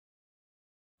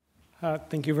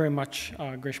Thank you very much,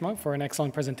 Greeshma, for an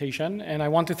excellent presentation. And I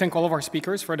want to thank all of our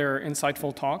speakers for their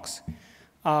insightful talks.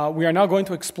 We are now going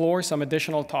to explore some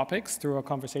additional topics through a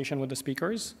conversation with the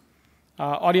speakers.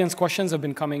 Audience questions have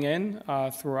been coming in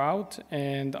throughout,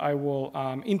 and I will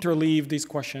interleave these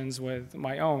questions with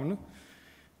my own.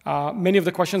 Many of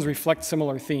the questions reflect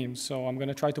similar themes, so I'm going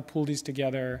to try to pull these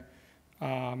together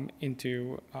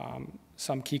into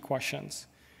some key questions.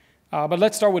 But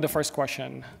let's start with the first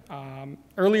question.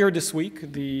 Earlier this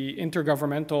week, the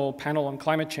Intergovernmental Panel on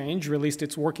Climate Change released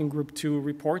its Working Group 2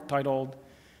 report titled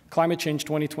Climate Change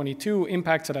 2022,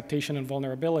 Impacts, Adaptation, and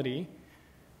Vulnerability.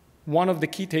 One of the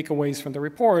key takeaways from the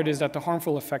report is that the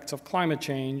harmful effects of climate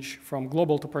change from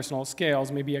global to personal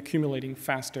scales may be accumulating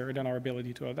faster than our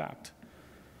ability to adapt.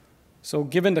 So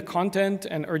given the content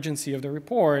and urgency of the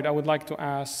report, I would like to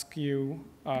ask you,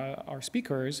 our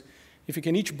speakers, if you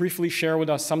can each briefly share with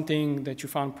us something that you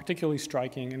found particularly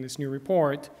striking in this new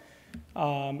report.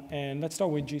 And let's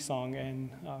start with Jisung and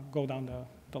go down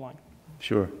the line.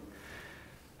 Sure.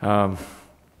 I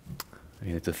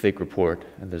mean, it's a thick report,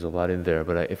 and there's a lot in there,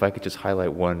 but if I could just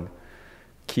highlight one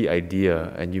key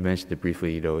idea, and you mentioned it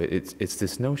briefly, it's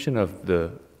this notion of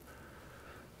the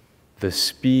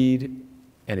speed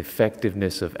and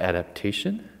effectiveness of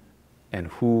adaptation, and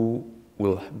who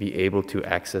will be able to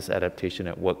access adaptation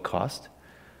at what cost.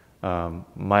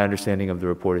 My understanding of the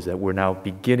report is that we're now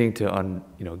beginning to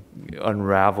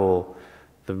unravel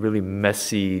the really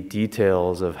messy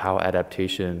details of how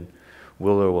adaptation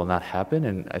will or will not happen,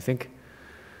 and I think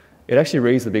it actually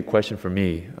raised the big question for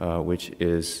me, which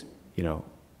is,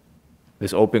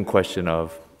 this open question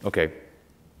of, okay,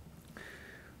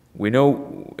 we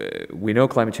know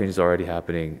climate change is already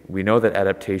happening. We know that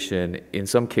adaptation, in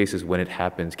some cases, when it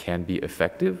happens, can be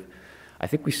effective. I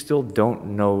think we still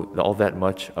don't know all that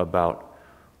much about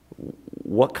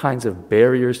what kinds of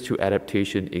barriers to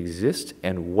adaptation exist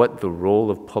and what the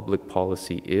role of public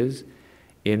policy is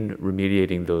in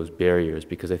remediating those barriers,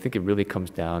 because I think it really comes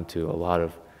down to a lot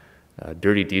of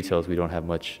dirty details we don't have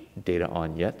much data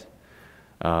on yet.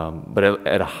 But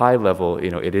at a high level,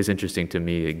 it is interesting to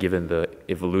me, given the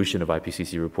evolution of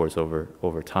IPCC reports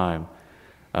over time,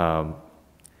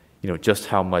 just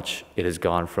how much it has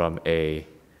gone from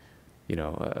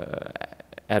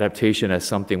adaptation as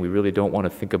something we really don't want to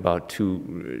think about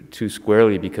too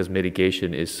squarely, because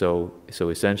mitigation is so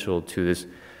essential, to this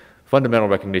fundamental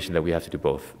recognition that we have to do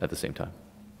both at the same time.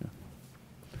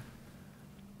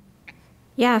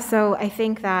 Yeah, so I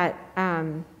think that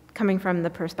coming from the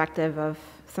perspective of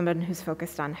someone who's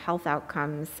focused on health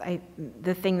outcomes,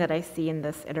 the thing that I see in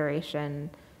this iteration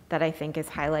that I think is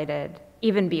highlighted,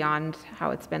 even beyond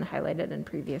how it's been highlighted in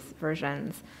previous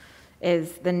versions,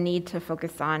 is the need to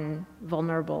focus on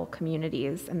vulnerable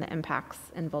communities and the impacts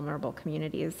in vulnerable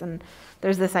communities. And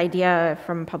there's this idea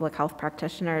from public health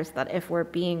practitioners that if we're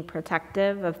being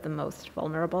protective of the most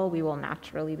vulnerable, we will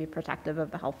naturally be protective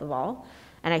of the health of all.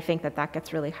 And I think that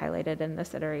gets really highlighted in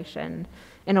this iteration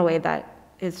in a way that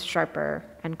is sharper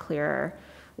and clearer,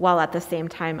 while at the same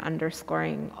time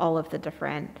underscoring all of the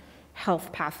different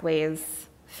health pathways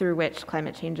through which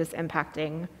climate change is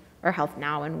impacting our health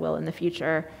now and will in the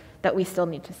future, that we still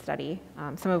need to study,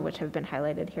 some of which have been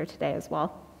highlighted here today as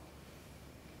well.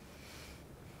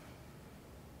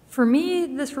 For me,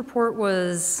 this report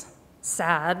was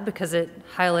sad because it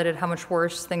highlighted how much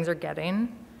worse things are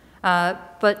getting.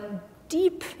 But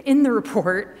deep in the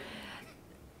report,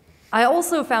 I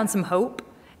also found some hope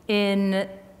in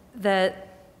that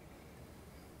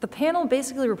the panel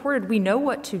basically reported we know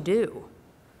what to do.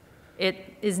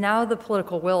 It is now the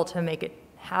political will to make it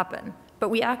happen. But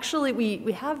we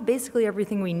have basically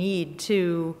everything we need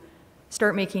to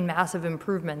start making massive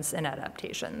improvements in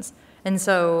adaptations. And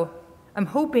so I'm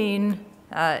hoping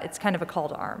it's kind of a call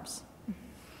to arms.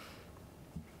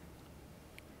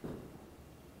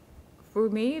 For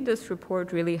me, this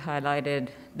report really highlighted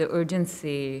the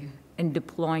urgency in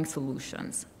deploying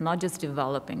solutions, not just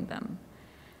developing them.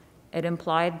 It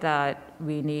implied that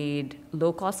we need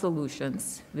low-cost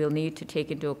solutions. We'll need to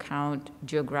take into account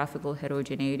geographical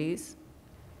heterogeneities,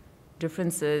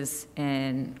 differences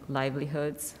in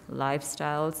livelihoods,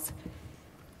 lifestyles,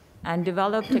 and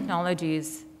develop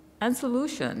technologies and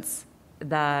solutions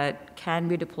that can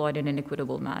be deployed in an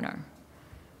equitable manner.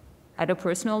 At a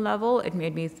personal level, it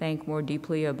made me think more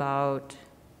deeply about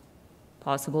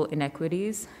possible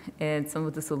inequities in some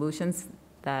of the solutions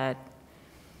that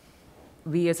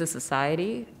we as a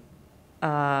society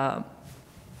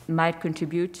might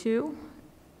contribute to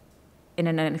in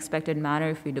an unexpected manner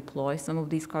if we deploy some of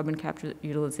these carbon capture,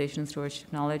 utilization, storage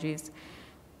technologies.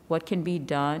 What can be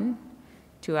done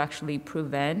to actually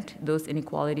prevent those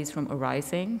inequalities from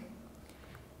arising?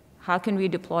 how can we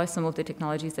deploy some of the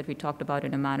technologies that we talked about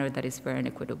in a manner that is fair and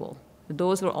equitable?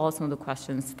 Those were all some of the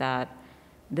questions that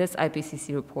this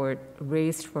IPCC report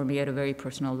raised for me at a very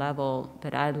personal level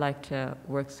that I'd like to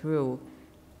work through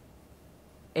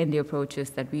in the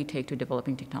approaches that we take to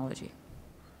developing technology.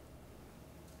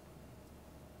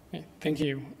 Okay, thank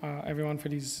you, everyone, for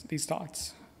these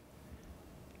thoughts.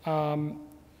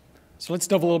 So let's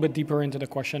delve a little bit deeper into the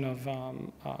question of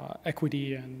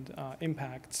equity and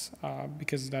impacts,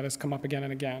 because that has come up again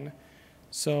and again.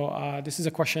 So this is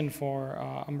a question for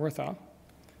Amruta.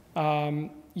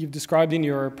 You've described in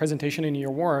your presentation and in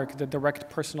your work the direct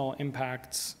personal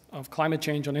impacts of climate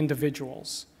change on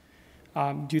individuals.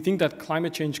 Do you think that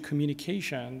climate change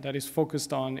communication that is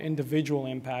focused on individual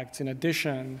impacts in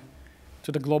addition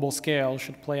to the global scale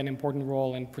should play an important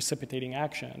role in precipitating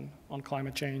action on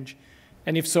climate change?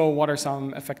 And if so, what are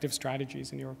some effective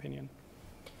strategies in your opinion?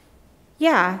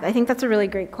 Yeah, I think that's a really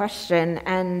great question.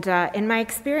 And in my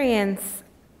experience,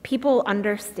 people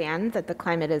understand that the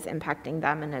climate is impacting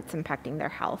them and it's impacting their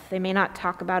health. They may not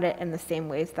talk about it in the same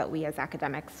ways that we as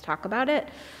academics talk about it,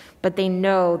 but they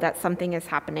know that something is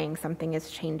happening, something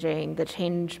is changing. The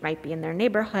change might be in their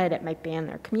neighborhood, it might be in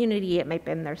their community, it might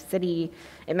be in their city,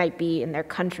 it might be in their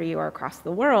country or across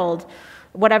the world.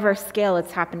 Whatever scale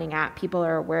it's happening at, people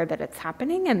are aware that it's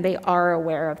happening and they are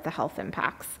aware of the health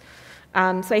impacts.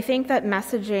 So I think that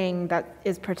messaging that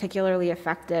is particularly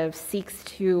effective seeks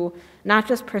to not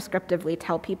just prescriptively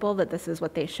tell people that this is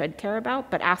what they should care about,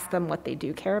 but ask them what they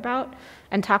do care about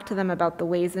and talk to them about the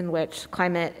ways in which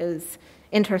climate is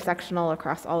intersectional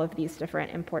across all of these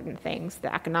different important things,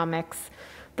 the economics,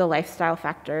 the lifestyle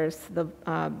factors, the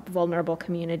vulnerable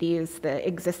communities, the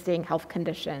existing health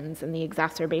conditions, and the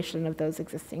exacerbation of those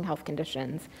existing health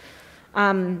conditions.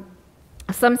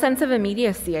 Some sense of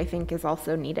immediacy, I think, is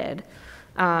also needed.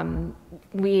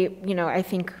 I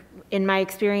think in my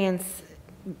experience,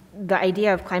 the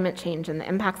idea of climate change and the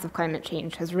impacts of climate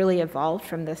change has really evolved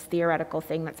from this theoretical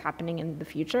thing that's happening in the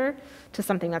future to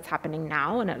something that's happening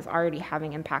now and is already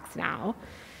having impacts now.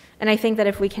 And I think that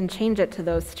if we can change it to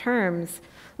those terms,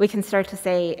 we can start to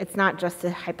say it's not just a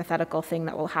hypothetical thing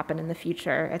that will happen in the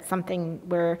future. It's something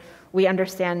where we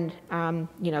understand,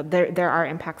 there are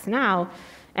impacts now.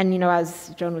 And, as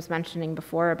Joan was mentioning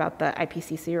before about the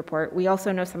IPCC report, we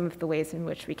also know some of the ways in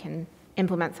which we can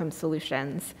implement some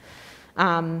solutions.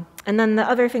 And then the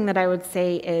other thing that I would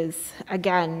say is,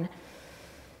 again,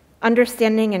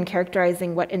 understanding and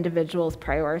characterizing what individuals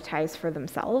prioritize for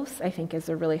themselves, I think, is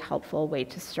a really helpful way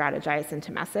to strategize and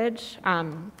to message.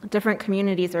 Different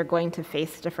communities are going to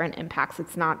face different impacts.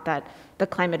 It's not that the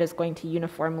climate is going to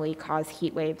uniformly cause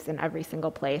heat waves in every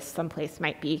single place. Some places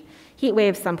might be heat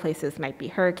waves, some places might be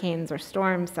hurricanes or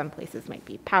storms, some places might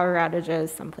be power outages,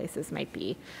 some places might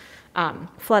be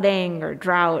flooding or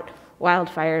drought,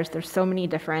 wildfires. There's so many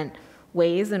different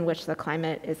ways in which the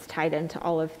climate is tied into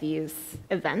all of these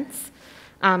events.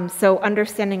 So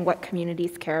understanding what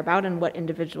communities care about and what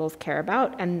individuals care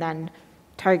about, and then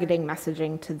targeting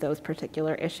messaging to those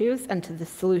particular issues and to the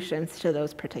solutions to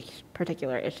those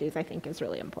particular issues, I think, is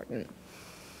really important.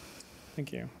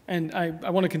 Thank you. And I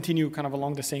want to continue kind of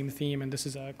along the same theme, and this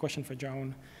is a question for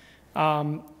Joan.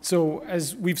 So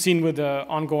as we've seen with the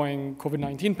ongoing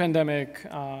COVID-19 pandemic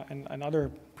and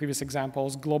other previous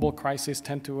examples, global crises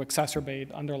tend to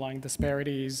exacerbate underlying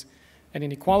disparities and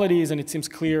inequalities, and it seems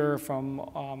clear from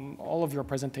all of your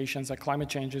presentations that climate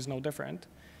change is no different.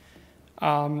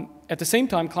 At the same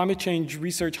time, climate change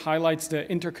research highlights the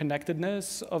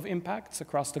interconnectedness of impacts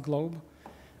across the globe.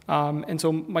 And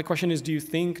so my question is, do you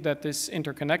think that this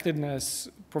interconnectedness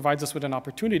provides us with an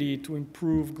opportunity to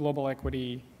improve global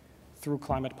equity through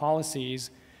climate policies?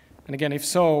 And again, if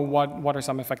so, what are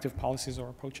some effective policies or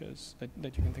approaches that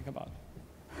you can think about?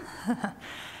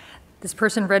 This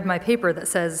person read my paper that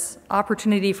says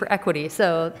opportunity for equity,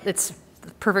 so it's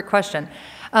the perfect question.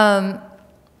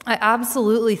 I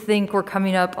absolutely think we're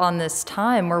coming up on this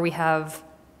time where we have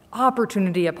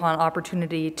opportunity upon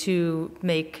opportunity to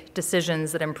make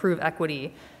decisions that improve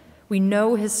equity. We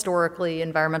know historically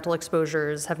environmental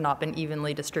exposures have not been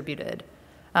evenly distributed.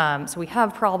 So we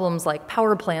have problems like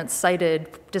power plants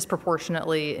sited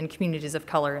disproportionately in communities of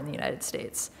color in the United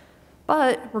States.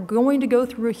 But we're going to go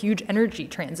through a huge energy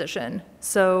transition.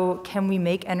 So can we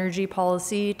make energy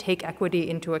policy take equity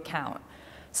into account?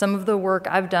 Some of the work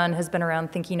I've done has been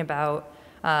around thinking about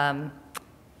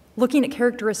looking at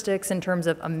characteristics in terms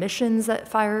of emissions at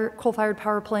coal-fired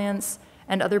power plants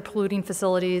and other polluting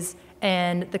facilities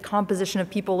and the composition of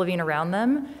people living around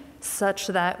them, such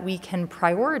that we can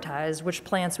prioritize which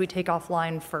plants we take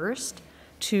offline first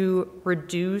to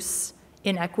reduce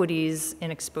inequities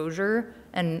in exposure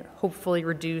and hopefully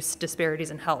reduce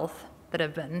disparities in health that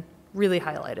have been really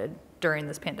highlighted during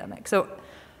this pandemic. So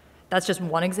that's just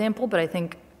one example, but I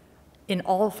think in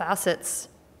all facets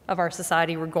of our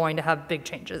society, we're going to have big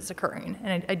changes occurring.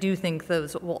 And I do think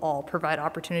those will all provide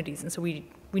opportunities. And so we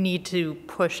need to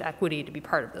push equity to be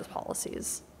part of those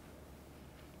policies.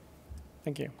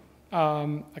 Thank you.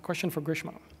 A question for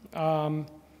Greeshma.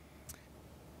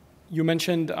 You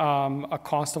mentioned a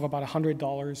cost of about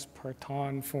 $100 per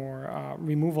ton for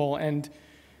removal. And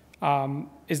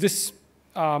is this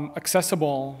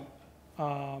accessible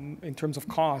in terms of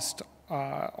cost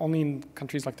only in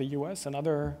countries like the US and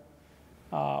other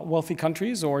wealthy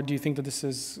countries, or do you think that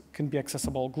this can be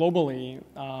accessible globally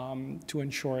to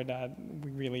ensure that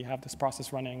we really have this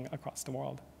process running across the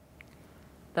world?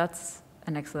 That's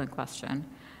an excellent question.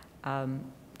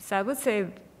 So I would say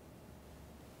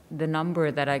the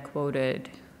number that I quoted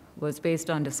was based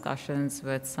on discussions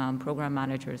with some program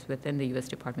managers within the US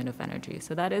Department of Energy.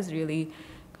 So that is really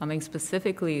coming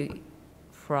specifically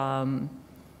from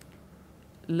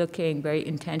looking very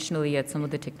intentionally at some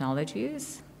of the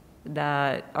technologies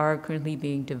that are currently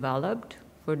being developed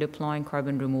for deploying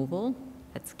carbon removal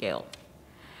at scale.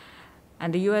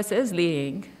 And the US is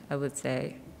leading, I would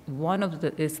say,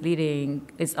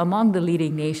 is among the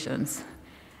leading nations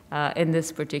in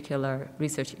this particular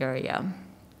research area.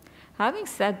 Having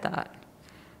said that,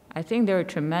 I think there are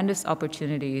tremendous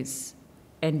opportunities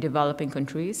in developing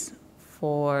countries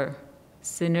for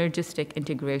synergistic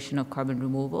integration of carbon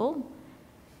removal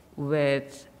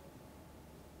with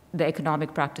the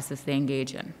economic practices they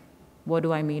engage in. What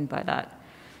do I mean by that?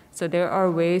 So there are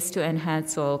ways to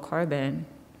enhance soil carbon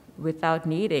without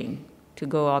needing to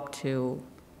go up to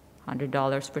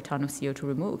 $100 per ton of CO2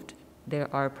 removed. There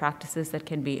are practices that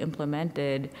can be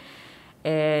implemented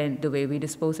in the way we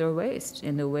dispose our waste,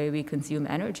 in the way we consume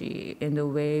energy, in the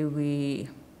way we,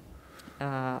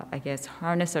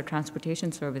 harness our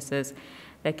transportation services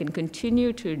that can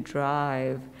continue to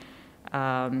drive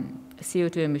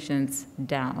CO2 emissions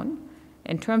down.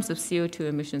 In terms of CO2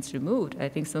 emissions removed, I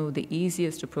think some of the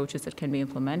easiest approaches that can be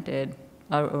implemented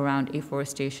are around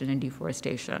afforestation and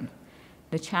deforestation.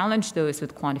 The challenge, though, is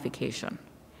with quantification.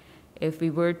 If we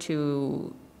were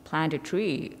to plant a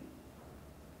tree,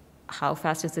 how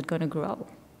fast is it going to grow?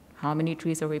 How many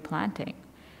trees are we planting?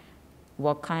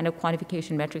 What kind of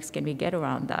quantification metrics can we get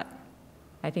around that?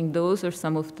 I think those are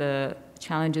some of the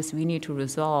challenges we need to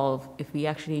resolve if we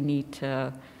actually need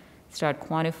to start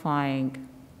quantifying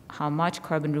how much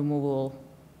carbon removal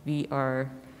we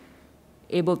are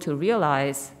able to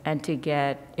realize and to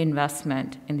get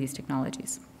investment in these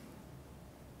technologies.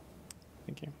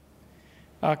 Thank you.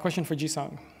 Question for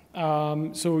Jisung.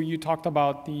 So you talked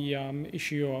about the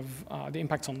issue of the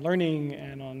impacts on learning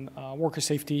and on worker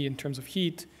safety in terms of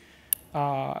heat.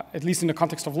 At least in the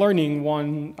context of learning,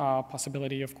 one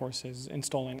possibility, of course, is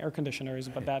installing air conditioners,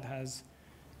 but that has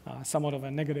somewhat of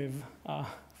a negative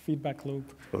feedback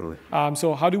loop. Totally.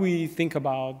 So how do we think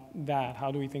about that?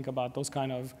 How do we think about those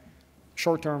kind of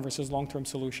short-term versus long-term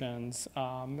solutions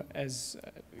as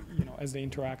they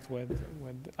interact with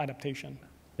adaptation?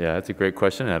 Yeah, that's a great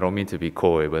question. I don't mean to be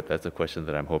coy, but that's a question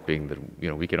that I'm hoping that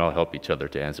we can all help each other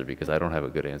to answer, because I don't have a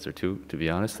good answer to be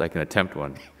honest. I can attempt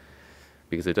one,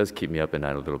 because it does keep me up at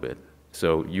night a little bit.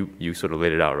 So you sort of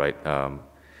laid it out, right?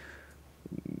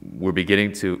 We're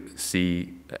beginning to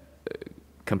see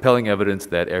compelling evidence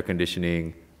that air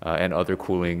conditioning and other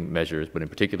cooling measures, but in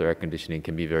particular air conditioning,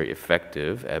 can be very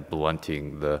effective at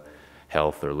blunting the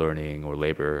health or learning or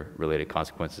labor-related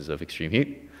consequences of extreme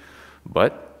heat.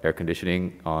 But air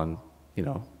conditioning on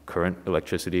current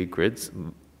electricity grids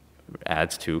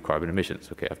adds to carbon emissions.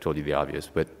 Okay, I've told you the obvious,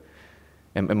 but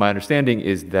and my understanding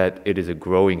is that it is a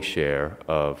growing share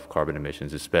of carbon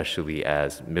emissions, especially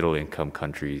as middle-income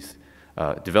countries,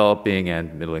 developing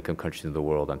and middle-income countries in the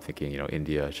world. I'm thinking,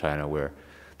 India, China, where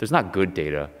there's not good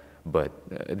data, but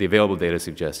the available data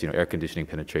suggests, air conditioning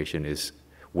penetration is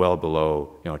well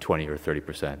below, 20 or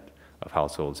 30% of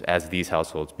households. As these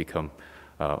households become,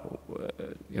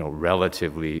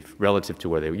 relative to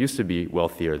where they used to be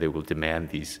wealthier, they will demand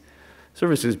these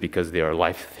services because they are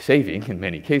life-saving in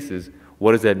many cases.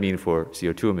 What does that mean for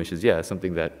CO2 emissions? Yeah,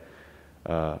 something that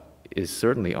is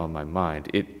certainly on my mind.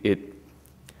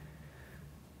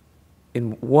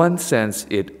 In one sense,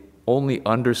 it only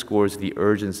underscores the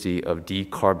urgency of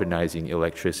decarbonizing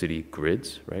electricity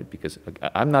grids, right? Because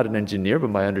I'm not an engineer, but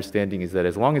my understanding is that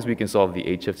as long as we can solve the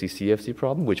HFC, CFC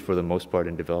problem, which for the most part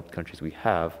in developed countries we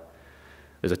have,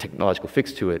 there's a technological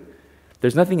fix to it.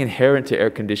 There's nothing inherent to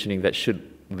air conditioning that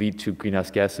should lead to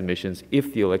greenhouse gas emissions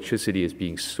if the electricity is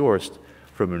being sourced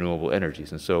from renewable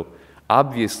energies. And so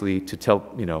obviously to tell,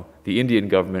 the Indian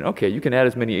government, okay, you can add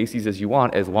as many ACs as you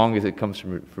want as long as it comes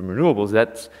from renewables.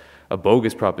 That's a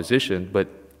bogus proposition, but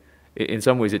in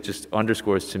some ways it just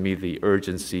underscores to me the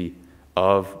urgency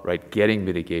of getting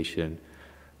mitigation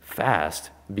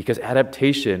fast, because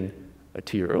adaptation,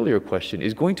 to your earlier question,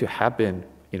 is going to happen.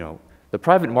 The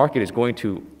private market is going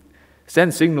to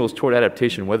send signals toward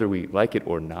adaptation whether we like it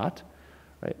or not,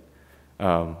 right?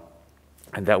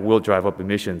 And that will drive up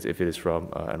emissions if it is from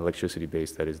an electricity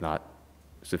base that is not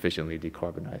sufficiently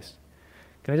decarbonized.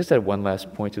 Can I just add one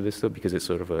last point to this, though, because it's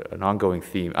sort of an ongoing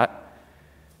theme?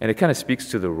 And it kind of speaks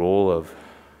to the role of,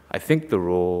 I think the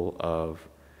role of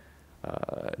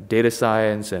data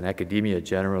science and academia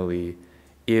generally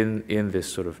in this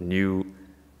sort of new,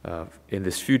 in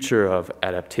this future of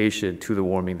adaptation to the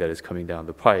warming that is coming down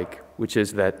the pike, which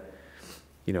is that,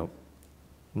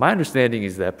 my understanding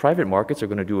is that private markets are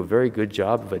going to do a very good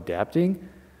job of adapting,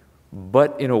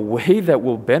 but in a way that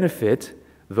will benefit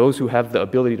those who have the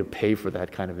ability to pay for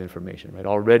that kind of information, right?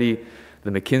 Already,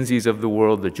 the McKinseys of the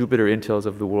world, the Jupiter Intels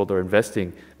of the world are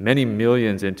investing many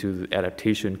millions into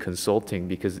adaptation consulting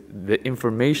because the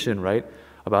information, right,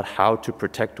 about how to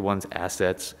protect one's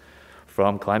assets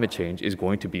from climate change is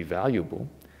going to be valuable.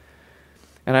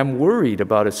 And I'm worried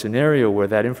about a scenario where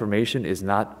that information is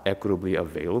not equitably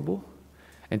available.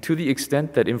 And to the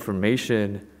extent that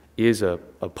information is a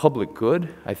public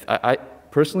good, I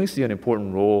personally see an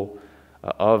important role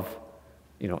of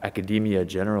academia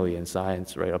generally in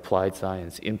science, right, applied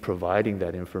science, in providing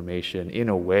that information in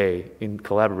a way, in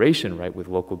collaboration, right, with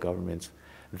local governments,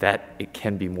 that it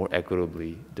can be more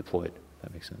equitably deployed. If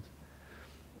that makes sense.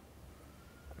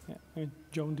 Yeah.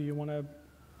 Joan, do you want to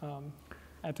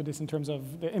add to this in terms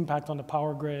of the impact on the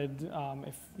power grid?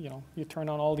 If you turn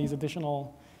on all these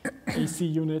additional AC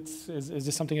units, is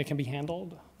this something that can be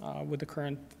handled with the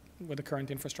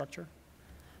current infrastructure?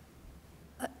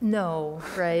 No,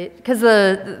 right? Because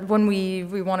when we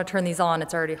want to turn these on,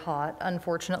 it's already hot,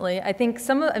 unfortunately. I think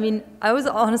I was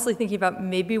honestly thinking about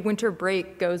maybe winter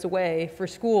break goes away for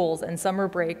schools and summer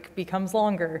break becomes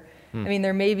longer.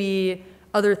 There may be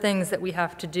other things that we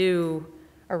have to do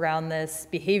around this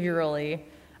behaviorally.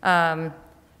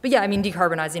 But yeah,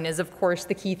 decarbonizing is, of course,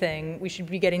 the key thing. We should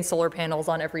be getting solar panels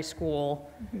on every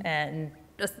school, and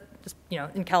just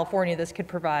in California, this could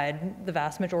provide the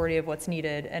vast majority of what's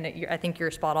needed. And I think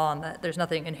you're spot on that there's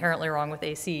nothing inherently wrong with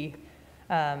AC.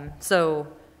 So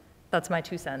that's my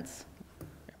 2 cents.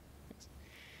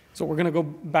 So we're going to go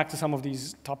back to some of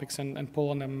these topics and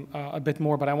pull on them a bit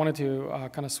more, but I wanted to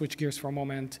kind of switch gears for a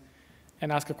moment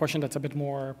and ask a question that's a bit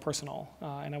more personal.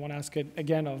 And I want to ask it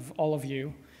again of all of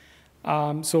you.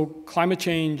 So climate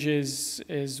change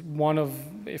is one of,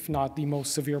 if not the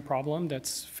most severe problem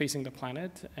that's facing the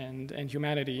planet and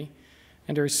humanity.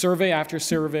 And there is survey after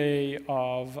survey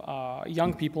of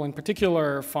young people in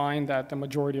particular find that the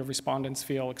majority of respondents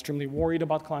feel extremely worried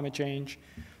about climate change,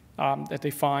 that they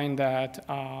find that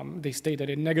they state that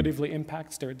it negatively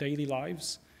impacts their daily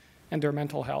lives and their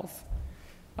mental health.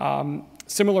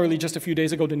 Similarly, just a few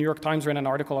days ago, the New York Times ran an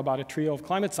article about a trio of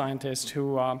climate scientists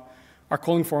who are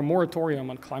calling for a moratorium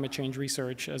on climate change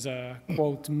research as a,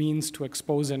 quote, means to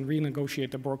expose and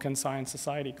renegotiate the broken science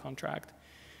society contract.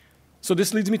 So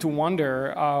this leads me to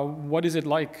wonder, what is it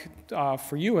like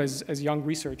for you as young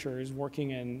researchers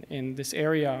working in this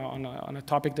area on a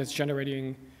topic that's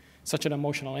generating such an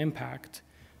emotional impact?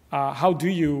 How do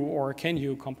you or can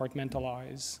you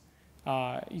compartmentalize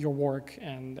your work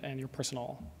and your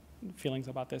personal feelings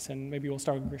about this? And maybe we'll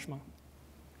start with Greeshma.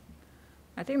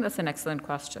 I think that's an excellent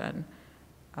question.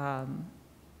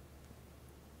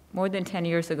 More than 10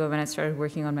 years ago when I started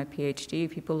working on my PhD,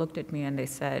 people looked at me and they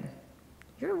said,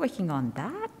 "You're working on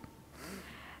that?"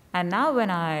 And now when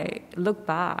I look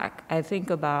back, I think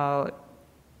about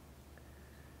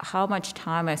how much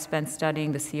time I spent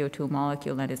studying the CO2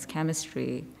 molecule and its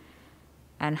chemistry,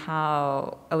 and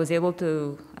how I was able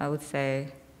to, I would say,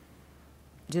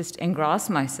 just engross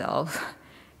myself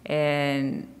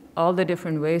in all the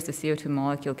different ways the CO2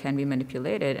 molecule can be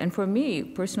manipulated. And for me,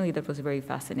 personally, that was very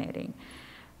fascinating.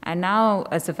 And now,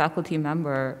 as a faculty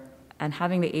member, and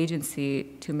having the agency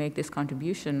to make this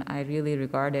contribution, I really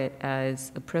regard it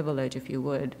as a privilege, if you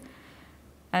would.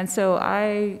 And so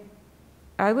I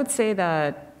would say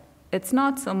that it's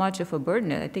not so much of a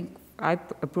burden. I think I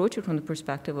approach it from the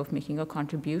perspective of making a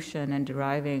contribution and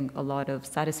deriving a lot of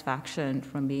satisfaction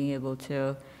from being able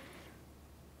to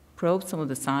probe some of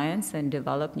the science and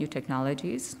develop new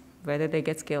technologies. Whether they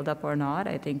get scaled up or not,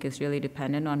 I think is really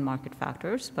dependent on market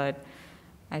factors. But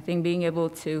I think being able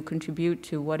to contribute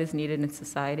to what is needed in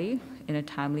society in a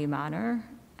timely manner,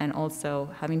 and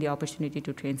also having the opportunity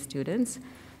to train students,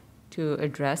 to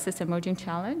address this emerging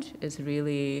challenge is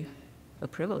really a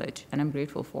privilege, and I'm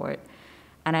grateful for it.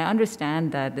 And I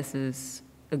understand that this is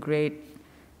a great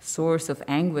source of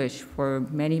anguish for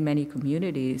many, many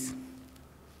communities.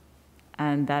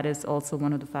 And that is also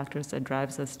one of the factors that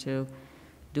drives us to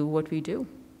do what we do.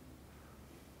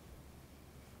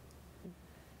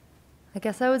 I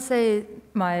guess I would say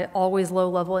my always low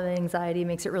level of anxiety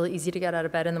makes it really easy to get out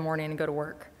of bed in the morning and go to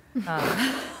work.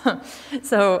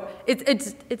 So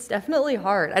it's definitely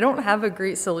hard. I don't have a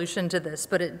great solution to this,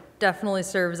 but it definitely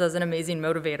serves as an amazing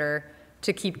motivator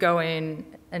to keep going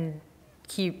and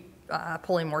keep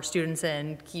pulling more students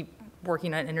in, keep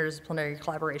working on interdisciplinary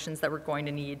collaborations that we're going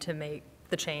to need to make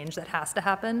the change that has to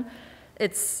happen.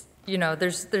 It's, you know,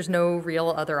 there's no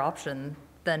real other option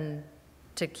than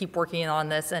to keep working on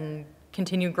this and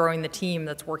continue growing the team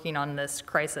that's working on this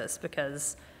crisis,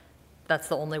 because that's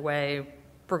the only way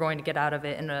we're going to get out of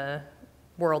it in a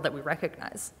world that we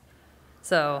recognize.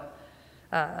 So,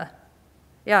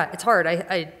 yeah, it's hard.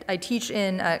 I teach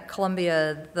at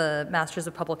Columbia the Masters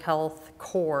of Public Health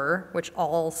core, which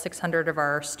all 600 of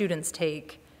our students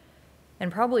take, and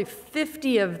probably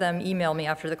 50 of them email me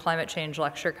after the climate change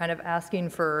lecture, kind of asking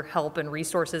for help and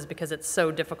resources because it's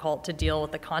so difficult to deal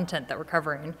with the content that we're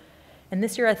covering. And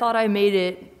this year I thought I made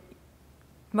it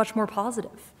much more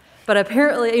positive. But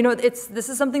apparently, you know, this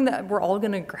is something that we're all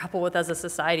going to grapple with as a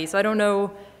society. So I don't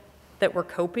know that we're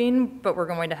coping, but we're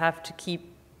going to have to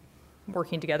keep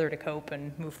working together to cope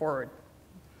and move forward.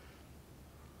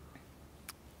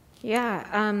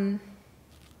 Yeah,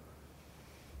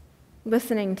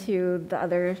 listening to the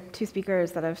other two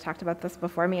speakers that have talked about this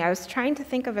before me, I was trying to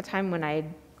think of a time when I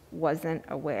wasn't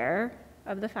aware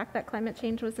of the fact that climate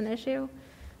change was an issue,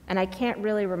 and I can't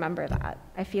really remember that.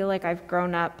 I feel like I've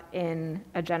grown up in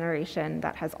a generation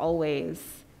that has always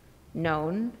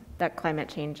known that climate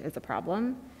change is a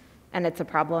problem, and it's a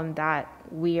problem that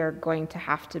we are going to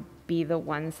have to be the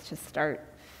ones to start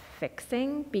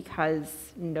fixing because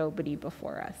nobody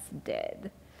before us did.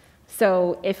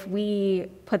 So if we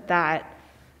put that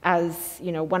as,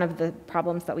 you know, one of the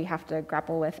problems that we have to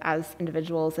grapple with as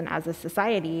individuals and as a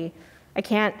society,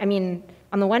 I mean,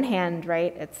 on the one hand,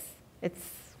 right, it's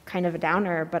kind of a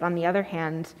downer, but on the other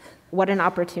hand, what an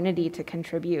opportunity to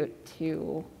contribute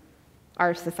to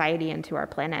our society and to our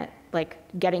planet, like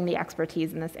getting the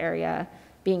expertise in this area,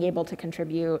 being able to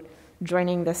contribute,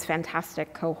 joining this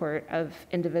fantastic cohort of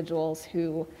individuals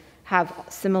who have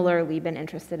similarly been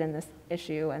interested in this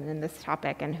issue and in this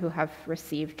topic and who have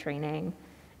received training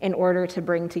in order to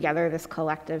bring together this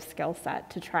collective skill set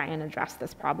to try and address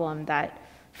this problem that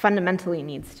fundamentally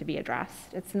needs to be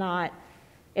addressed. It's not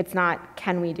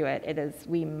can we do it, it is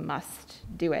we must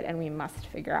do it and we must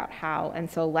figure out how. And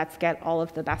so let's get all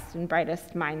of the best and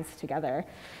brightest minds together.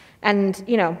 And,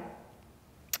 you know,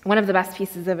 one of the best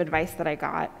pieces of advice that I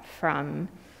got from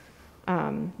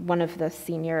one of the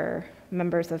senior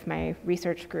members of my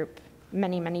research group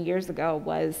many, many years ago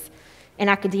was, in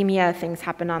academia, things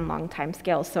happen on long time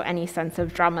scales, so any sense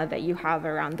of drama that you have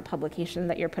around the publication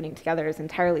that you're putting together is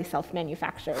entirely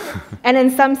self-manufactured. And in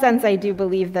some sense, I do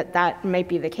believe that that might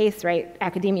be the case, right?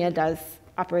 Academia does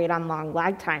operate on long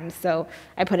lag times, so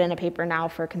I put in a paper now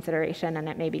for consideration and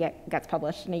it maybe gets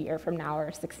published in a year from now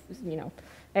or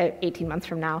 18 months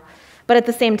from now. But at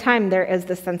the same time, there is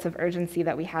this sense of urgency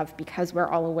that we have because we're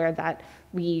all aware that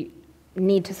we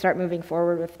need to start moving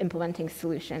forward with implementing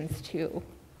solutions to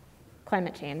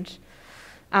climate change.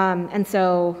 And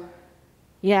so,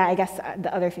 yeah, I guess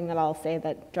the other thing that I'll say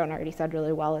that Joan already said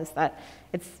really well is that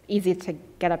it's easy to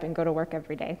get up and go to work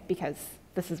every day because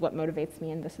this is what motivates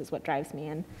me and this is what drives me.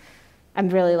 And I'm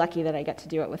really lucky that I get to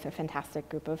do it with a fantastic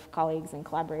group of colleagues and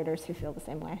collaborators who feel the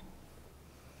same way.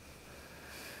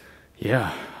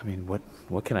 Yeah, I mean,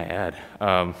 what can I add?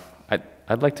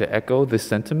 I'd like to echo this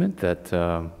sentiment that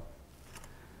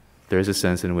there is a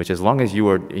sense in which, as long as you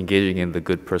are engaging in the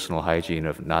good personal hygiene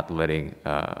of not letting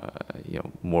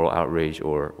moral outrage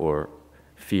or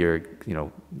fear,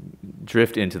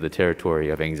 drift into the territory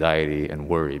of anxiety and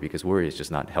worry, because worry is just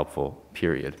not helpful.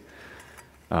 Period.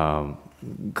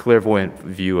 Clairvoyant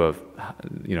view of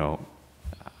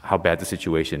how bad the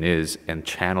situation is, and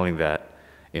channeling that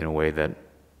in a way that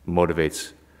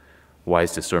motivates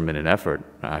wise discernment and effort,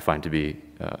 I find to be,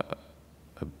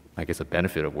 I guess, a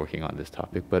benefit of working on this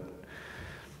topic. But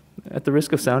at the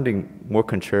risk of sounding more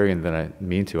contrarian than I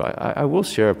mean to, I will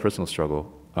share a personal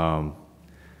struggle. And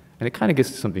it kind of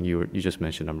gets to something you just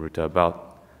mentioned, Amruta,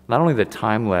 about not only the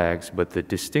time lags, but the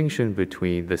distinction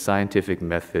between the scientific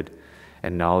method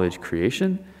and knowledge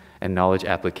creation and knowledge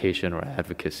application or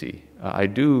advocacy. I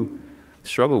do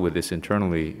struggle with this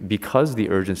internally because the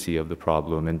urgency of the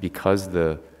problem and because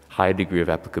the high degree of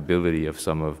applicability of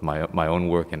some of my own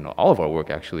work and all of our work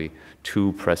actually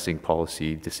to pressing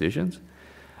policy decisions.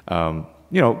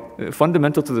 You know,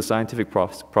 fundamental to the scientific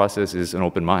process is an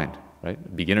open mind, right? A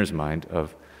beginner's mind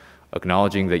of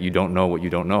acknowledging that you don't know what you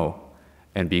don't know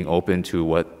and being open to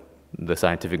what the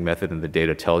scientific method and the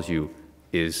data tells you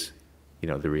is, you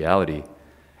know, the reality.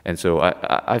 And so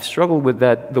I've struggled with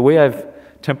that. The way I've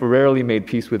temporarily made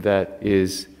peace with that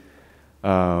is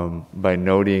by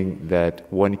noting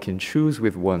that one can choose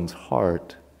with one's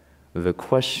heart the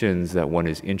questions that one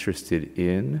is interested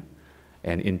in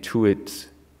and intuits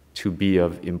to be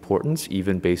of importance,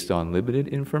 even based on limited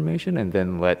information, and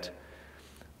then let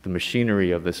the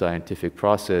machinery of the scientific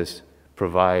process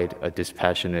provide a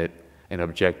dispassionate and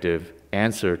objective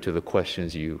answer to the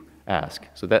questions you ask.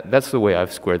 So that's the way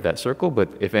I've squared that circle, but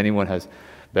if anyone has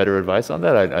better advice on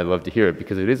that, I'd love to hear it,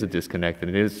 because it is a disconnect,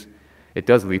 and it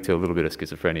does lead to a little bit of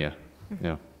schizophrenia.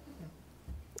 Yeah.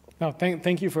 No,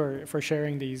 thank you for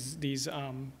sharing these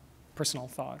personal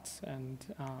thoughts, and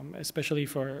especially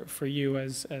for you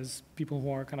as people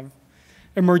who are kind of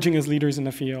emerging as leaders in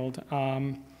the field.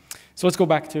 So let's go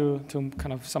back to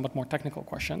kind of somewhat more technical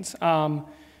questions.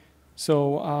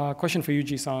 So question for you,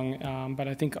 Jisung, but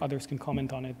I think others can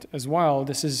comment on it as well.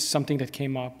 This is something that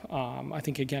came up, I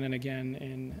think, again and again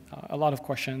in a lot of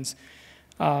questions.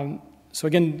 So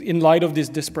again, in light of these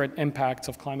disparate impacts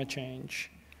of climate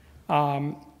change,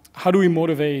 how do we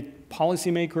motivate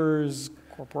policymakers,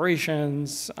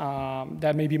 corporations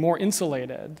that may be more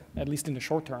insulated, at least in the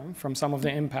short term, from some of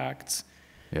the impacts?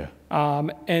 Yeah.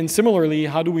 And similarly,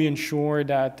 how do we ensure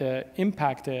that the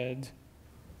impacted,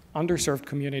 underserved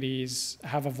communities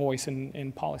have a voice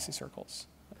in policy circles?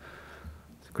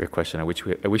 It's a great question. I wish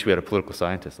we had a political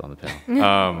scientist on the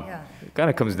panel. It kind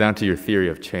of comes down to your theory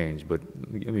of change, but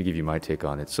let me give you my take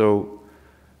on it. So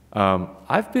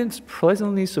I've been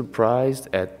pleasantly surprised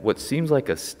at what seems like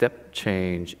a step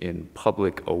change in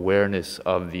public awareness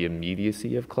of the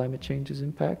immediacy of climate change's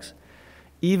impacts,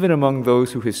 even among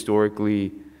those who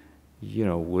historically, you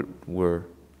know, were,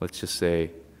 let's just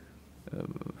say,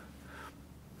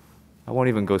 I won't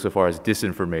even go so far as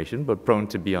disinformation, but prone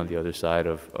to be on the other side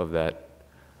of that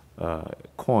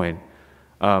coin.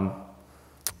 I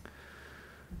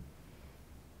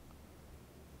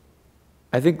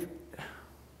think,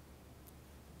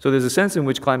 so there's a sense in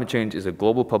which climate change is a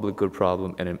global public good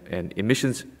problem, and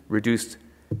emissions reduced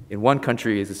in one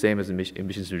country is the same as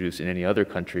emissions reduced in any other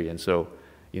country. And so,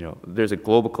 you know, there's a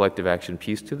global collective action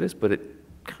piece to this, but it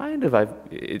kind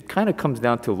of comes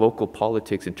down to local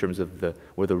politics in terms of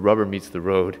where the rubber meets the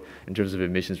road in terms of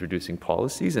emissions reducing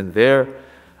policies. And there,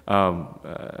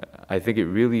 I think it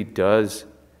really does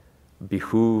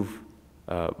behoove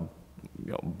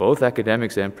you know, both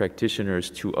academics and practitioners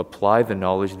to apply the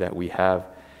knowledge that we have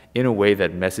in a way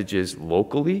that messages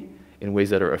locally, in ways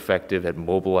that are effective at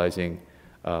mobilizing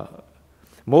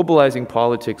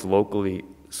politics locally,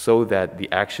 so that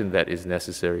the action that is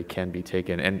necessary can be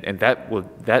taken, and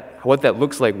what that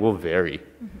looks like will vary,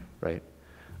 right?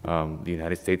 The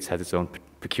United States has its own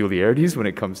peculiarities when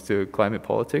it comes to climate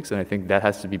politics, and I think that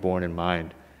has to be borne in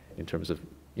mind in terms of,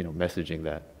 you know, messaging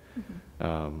that,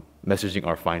 messaging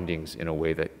our findings in a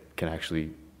way that can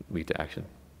actually lead to action.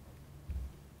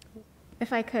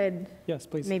 If I could, yes,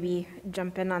 please, maybe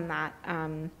jump in on that.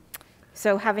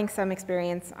 So having some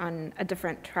experience on a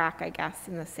different track, I guess,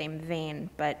 in the same vein,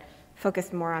 but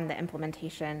focused more on the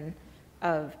implementation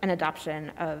of and adoption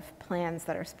of plans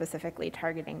that are specifically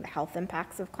targeting the health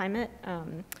impacts of climate.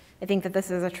 I think that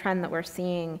this is a trend that we're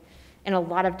seeing in a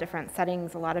lot of different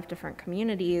settings, a lot of different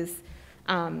communities.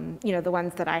 You know, the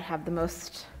ones that I have the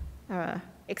most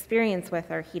experience with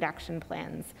are heat action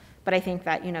plans. But I think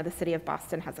that, you know, the city of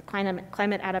Boston has a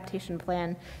climate adaptation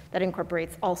plan that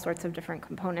incorporates all sorts of different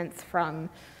components, from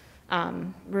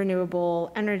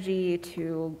renewable energy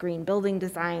to green building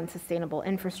design, sustainable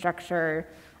infrastructure,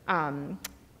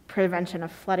 prevention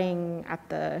of flooding at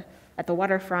the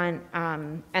waterfront,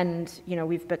 and, you know,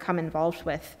 we've become involved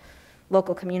with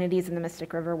local communities in the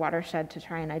Mystic River watershed to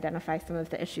try and identify some of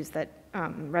the issues that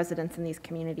residents in these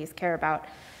communities care about.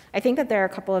 I think that there are a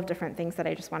couple of different things that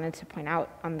I just wanted to point out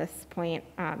on this point,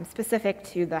 specific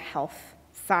to the health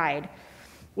side,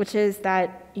 which is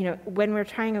that, you know, when we're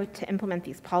trying to implement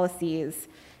these policies,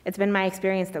 it's been my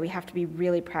experience that we have to be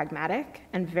really pragmatic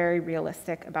and very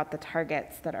realistic about the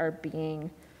targets that are being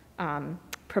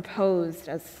proposed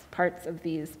as parts of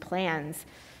these plans.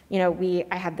 You know,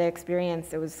 I had the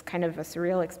experience, it was kind of a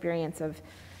surreal experience of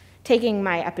taking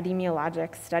my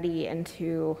epidemiologic study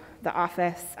into the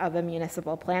office of a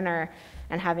municipal planner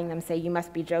and having them say, you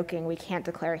must be joking, we can't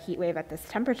declare a heat wave at this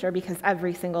temperature because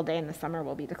every single day in the summer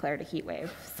will be declared a heat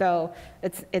wave. So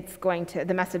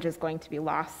the message is going to be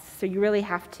lost. So you really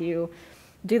have to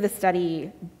do the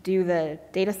study, do the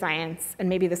data science, and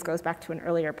maybe this goes back to an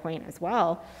earlier point as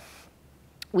well.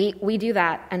 We do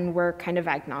that, and we're kind of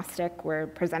agnostic. We're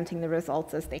presenting the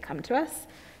results as they come to us.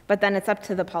 But then it's up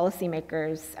to the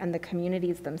policymakers and the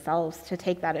communities themselves to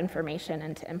take that information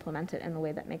and to implement it in the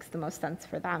way that makes the most sense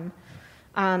for them.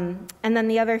 And then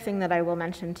the other thing that I will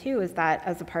mention too is that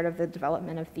as a part of the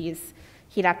development of these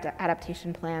heat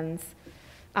adaptation plans,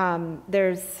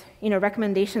 there's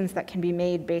recommendations that can be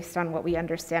made based on what we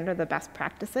understand are the best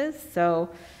practices. So,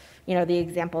 the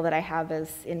example that I have is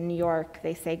in New York,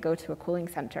 they say go to a cooling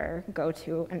center, go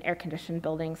to an air-conditioned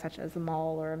building such as a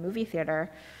mall or a movie theater.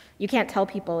 You can't tell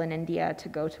people in India to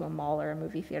go to a mall or a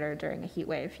movie theater during a heat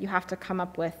wave. You have to come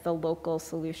up with the local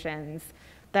solutions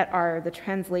that are the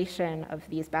translation of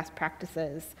these best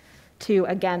practices to,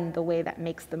 again, the way that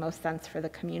makes the most sense for the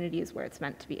communities where it's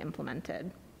meant to be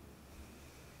implemented.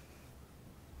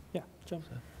 Yeah, Joan.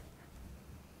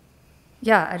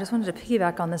 Yeah, I just wanted to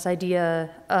piggyback on this idea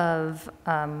of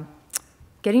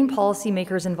getting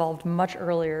policymakers involved much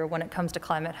earlier when it comes to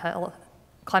climate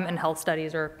and health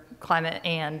studies or climate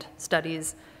and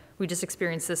studies. We just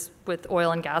experienced this with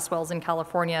oil and gas wells in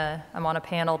California. I'm on a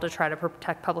panel to try to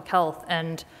protect public health,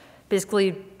 and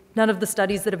basically none of the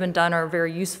studies that have been done are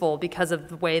very useful because of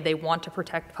the way they want to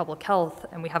protect public health,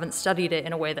 and we haven't studied it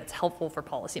in a way that's helpful for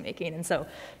policymaking. And so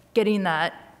getting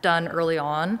that done early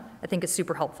on, I think, is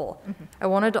super helpful. Mm-hmm. I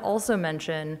wanted to also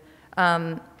mention,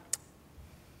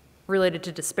 related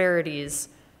to disparities,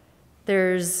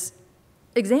 there's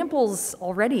examples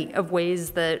already of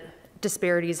ways that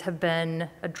disparities have been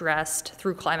addressed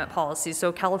through climate policy.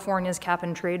 So California's cap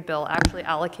and trade bill actually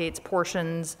allocates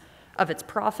portions of its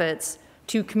profits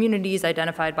to communities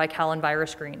identified by Cal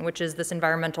EnviroScreen, which is this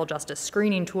environmental justice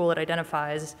screening tool that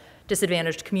identifies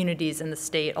disadvantaged communities in the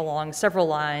state along several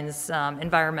lines,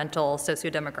 environmental,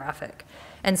 sociodemographic.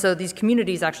 And so these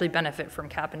communities actually benefit from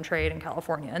cap and trade in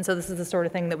California. And so this is the sort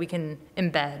of thing that we can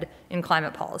embed in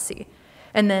climate policy.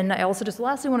 And then I also just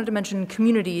lastly wanted to mention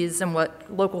communities and what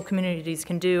local communities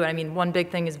can do. I mean, one big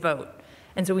thing is vote.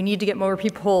 And so we need to get more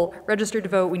people registered to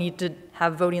vote. We need to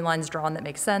have voting lines drawn that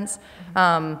make sense.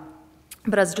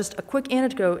 But as just a quick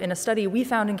anecdote, in a study we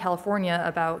found in California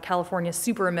about California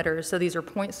super emitters, so these are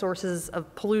point sources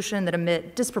of pollution that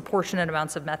emit disproportionate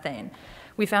amounts of methane.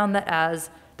 We found that as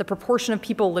the proportion of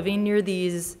people living near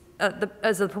these,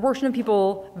 as the proportion of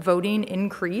people voting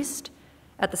increased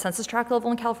at the census tract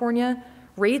level in California,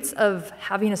 rates of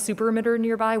having a super emitter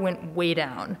nearby went way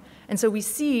down. And so we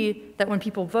see that when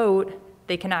people vote,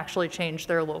 they can actually change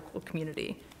their local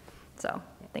community. So,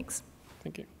 thanks.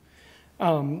 Thank you.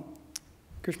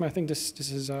 Greeshma, I think this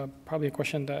is probably a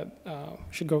question that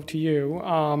should go to you.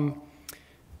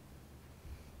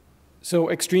 So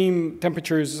extreme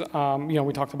temperatures,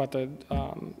 we talked about the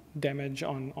damage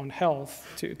on health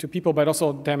to people, but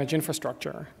also damage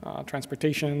infrastructure,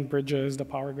 transportation, bridges, the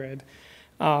power grid.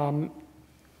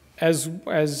 As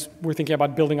we're thinking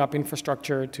about building up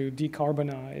infrastructure to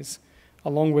decarbonize,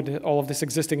 along with all of this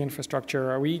existing infrastructure,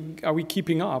 are we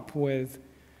keeping up with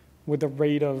the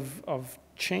rate of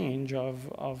change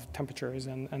of temperatures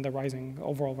and the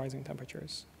overall rising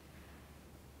temperatures?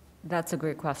 That's a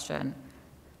great question.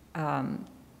 I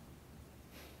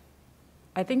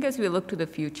think as we look to the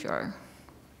future,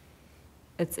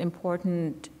 it's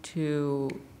important to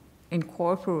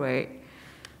incorporate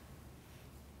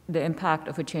the impact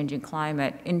of a changing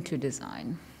climate into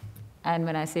design. And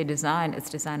when I say design, it's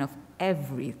design of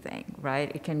everything, right?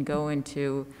 It can go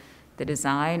into the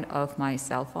design of my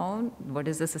cell phone. What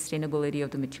is the sustainability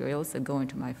of the materials that go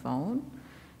into my phone?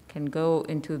 Can go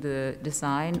into the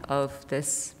design of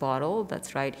this bottle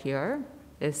that's right here.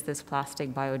 Is this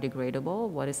plastic biodegradable?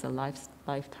 What is the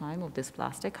lifetime of this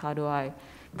plastic? How do I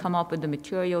come up with the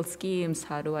material schemes?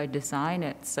 How do I design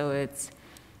it so it's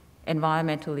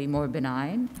environmentally more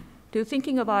benign? To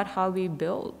thinking about how we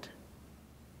build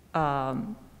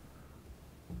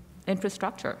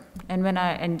infrastructure. And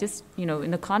in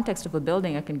the context of a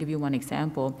building, I can give you one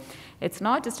example. It's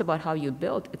not just about how you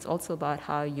build, it's also about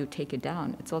how you take it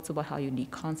down. It's also about how you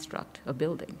deconstruct a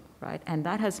building, right? And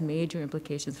that has major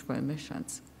implications for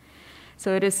emissions.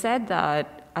 So it is said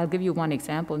that, I'll give you one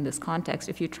example in this context,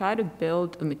 if you try to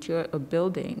build a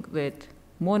building with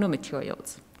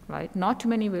monomaterials, right? Not too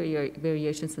many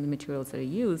variations in the materials that are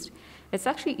used, it's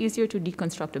actually easier to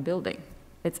deconstruct a building.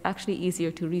 It's actually easier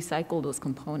to recycle those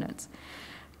components.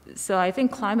 So I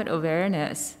think climate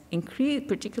awareness,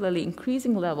 particularly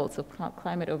increasing levels of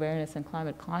climate awareness and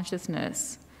climate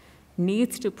consciousness,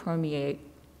 needs to permeate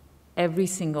every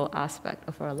single aspect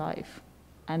of our life.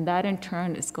 And that in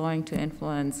turn is going to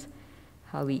influence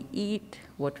how we eat,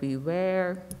 what we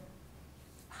wear,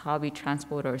 how we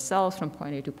transport ourselves from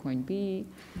point A to point B,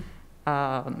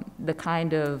 the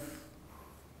kind of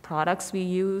products we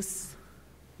use,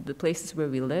 the places where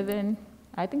we live in.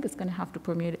 I think it's going to have to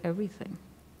permeate everything.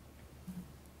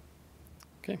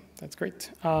 Okay, that's great.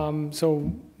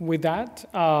 So with that,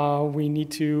 we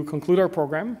need to conclude our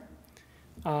program.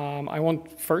 I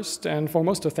want first and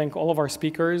foremost to thank all of our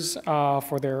speakers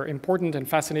for their important and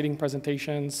fascinating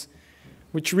presentations,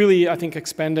 which really, I think,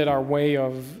 expanded our way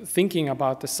of thinking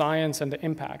about the science and the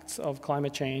impacts of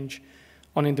climate change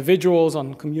on individuals,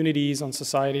 on communities, on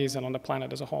societies, and on the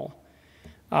planet as a whole.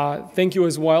 Thank you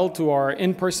as well to our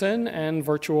in-person and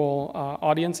virtual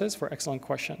audiences for excellent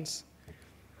questions.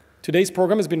 Today's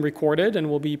program has been recorded and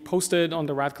will be posted on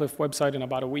the Radcliffe website in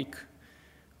about a week.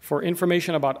 For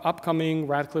information about upcoming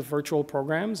Radcliffe virtual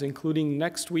programs, including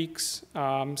next week's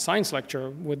science lecture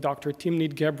with Dr.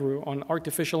 Timnit Gebru on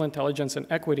artificial intelligence and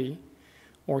equity,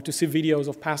 or to see videos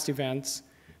of past events,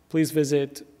 please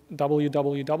visit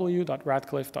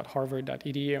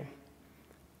www.radcliffe.harvard.edu.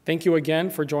 Thank you again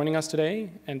for joining us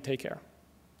today, and take care.